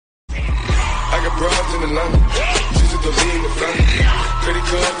broads in Atlanta. She took the lean in the family. Credit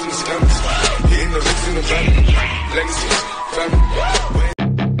cards in the scammers. Hitting the licks in the family. Legacies, family.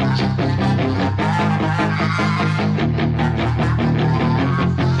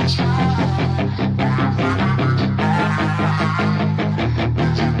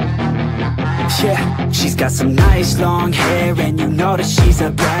 Yeah, she's got some nice long hair, and you know that she's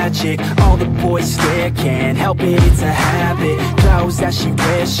a bad chick. All the boys stare, can't help it, it's a habit. Clothes that she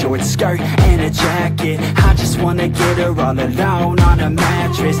wears, short skirt and a jacket. I just wanna get her all alone on a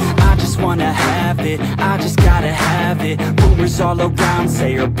mattress. I just wanna have it, I just gotta have it. Rumors all around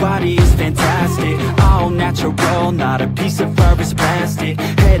say her body is fantastic. All natural, not a piece of fur is plastic.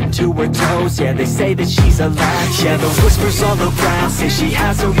 Head to her toes, yeah, they say that she's a latch. Yeah, the whispers all around say she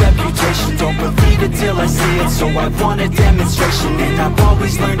has a reputation. Don't believe it till I see it, so I want a demonstration. And I've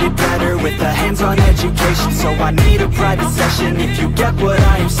always learned it better with a hands-on education. So I need a private session, if you get what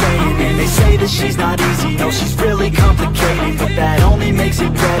I am saying. And they say that she's not easy, no, she's really complicated. But that only makes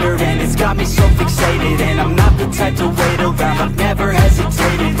it better, and it's got me so fixated. And I'm not the type to wait around, I've never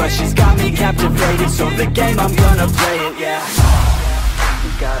hesitated. But she's got me captivated, so the game, I'm gonna play it, yeah.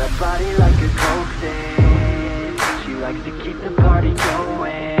 She's got a body like a coke thing. She likes to keep the party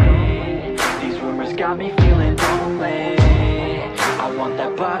going. Got me feeling lonely. I want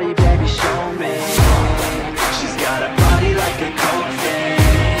that body, baby, show me. She's got a body like a coke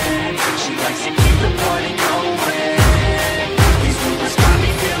thing. She likes to keep the party going. These rumors got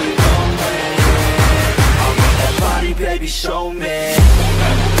me feeling lonely. I want that body, baby, show me.